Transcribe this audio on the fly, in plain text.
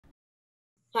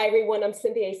Hi, everyone. I'm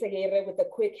Cynthia Izaguirre with a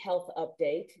quick health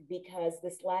update because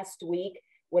this last week,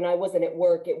 when I wasn't at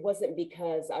work, it wasn't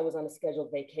because I was on a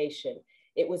scheduled vacation.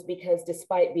 It was because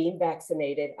despite being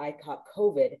vaccinated, I caught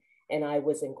COVID and I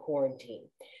was in quarantine.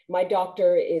 My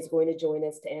doctor is going to join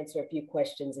us to answer a few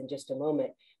questions in just a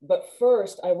moment. But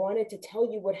first, I wanted to tell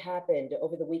you what happened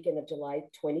over the weekend of July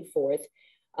 24th.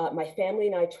 My family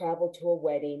and I traveled to a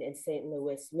wedding in St.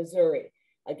 Louis, Missouri.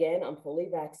 Again, I'm fully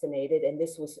vaccinated, and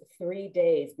this was 3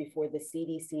 days before the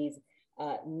CDC's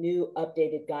new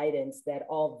updated guidance that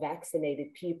all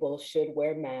vaccinated people should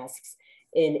wear masks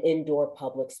in indoor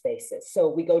public spaces. So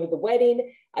we go to the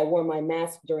wedding. I wore my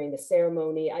mask during the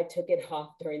ceremony. I took it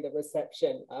off during the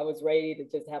reception. I was ready to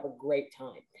just have a great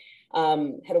time.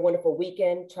 Had a wonderful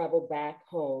weekend, traveled back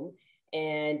home,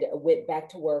 and went back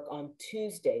to work on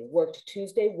Tuesday. Worked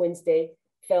Tuesday, Wednesday,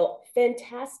 felt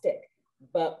fantastic.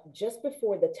 But just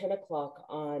before the 10 o'clock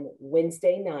on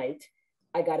Wednesday night,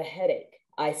 I got a headache.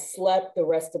 I slept the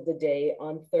rest of the day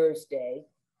on Thursday,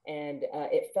 and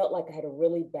it felt like I had a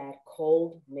really bad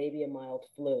cold, maybe a mild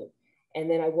flu.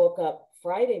 And then I woke up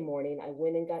Friday morning, I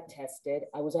went and got tested.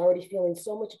 I was already feeling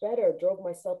so much better, drove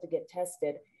myself to get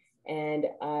tested, and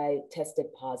I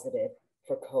tested positive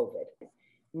for COVID.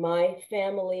 My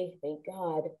family, thank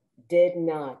God, did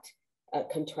not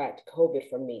contract COVID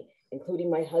from me, including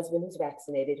my husband who's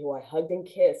vaccinated, who I hugged and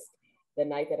kissed the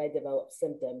night that I developed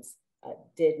symptoms,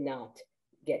 did not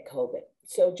get COVID.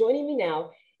 So joining me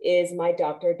now is my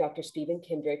doctor, Dr. Stephen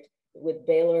Kendrick with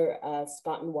Baylor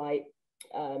Scott and White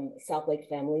South Lake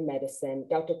Family Medicine.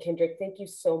 Dr. Kendrick, thank you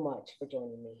so much for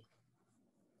joining me.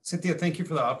 Cynthia, thank you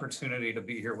for the opportunity to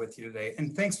be here with you today.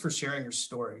 And thanks for sharing your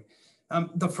story.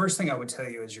 The first thing I would tell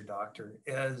you as your doctor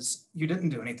is you didn't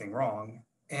do anything wrong.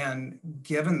 And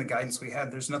given the guidance we had,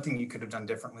 there's nothing you could have done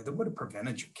differently that would have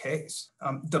prevented your case.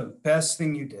 The best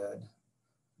thing you did,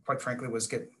 quite frankly, was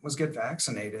get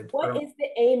vaccinated. What is the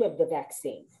aim of the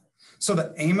vaccine? So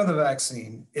the aim of the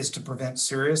vaccine is to prevent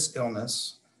serious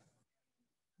illness,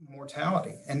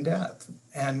 mortality, and death,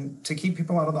 and to keep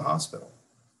people out of the hospital.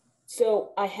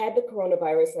 So I had the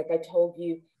coronavirus, like I told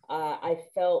you. I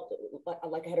felt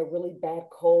like I had a really bad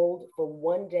cold for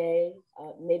one day,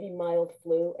 maybe mild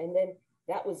flu, and then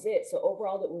that was it. So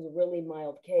overall, it was a really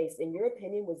mild case. In your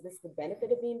opinion, was this the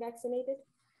benefit of being vaccinated?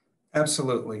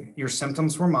 Absolutely. Your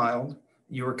symptoms were mild.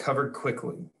 You recovered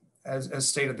quickly. As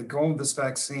stated, the goal of this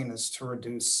vaccine is to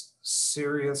reduce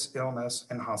serious illness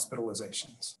and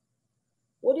hospitalizations.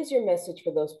 What is your message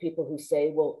for those people who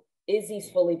say, well, Izzy's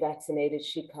fully vaccinated,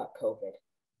 she caught COVID?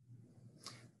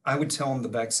 I would tell them the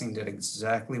vaccine did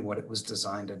exactly what it was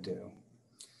designed to do.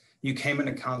 You came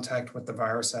into contact with the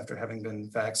virus after having been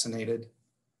vaccinated.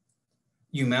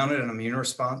 You mounted an immune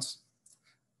response.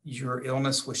 Your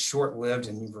illness was short-lived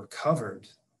and you recovered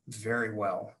very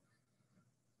well.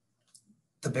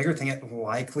 The bigger thing, it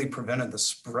likely prevented the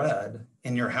spread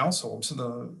in your household to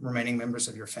the remaining members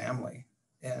of your family.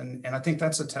 And I think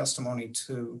that's a testimony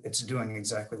to it's doing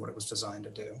exactly what it was designed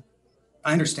to do.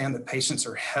 I understand that patients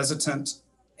are hesitant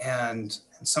and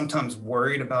sometimes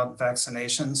worried about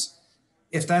vaccinations.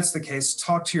 If that's the case,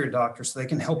 talk to your doctor so they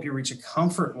can help you reach a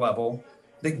comfort level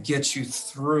that gets you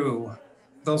through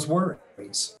those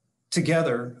worries.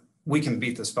 Together, we can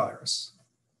beat this virus.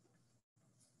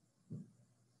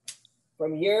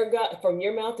 From your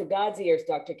mouth to God's ears,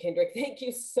 Dr. Kendrick, thank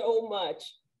you so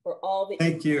much for all the—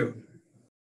 Thank you.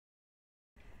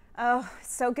 Oh,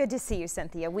 so good to see you,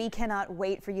 Cynthia. We cannot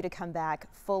wait for you to come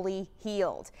back fully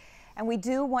healed. And we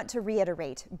do want to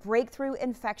reiterate, breakthrough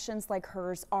infections like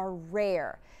hers are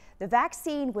rare. The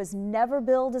vaccine was never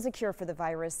billed as a cure for the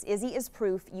virus. Izzy is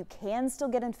proof you can still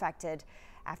get infected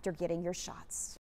after getting your shots.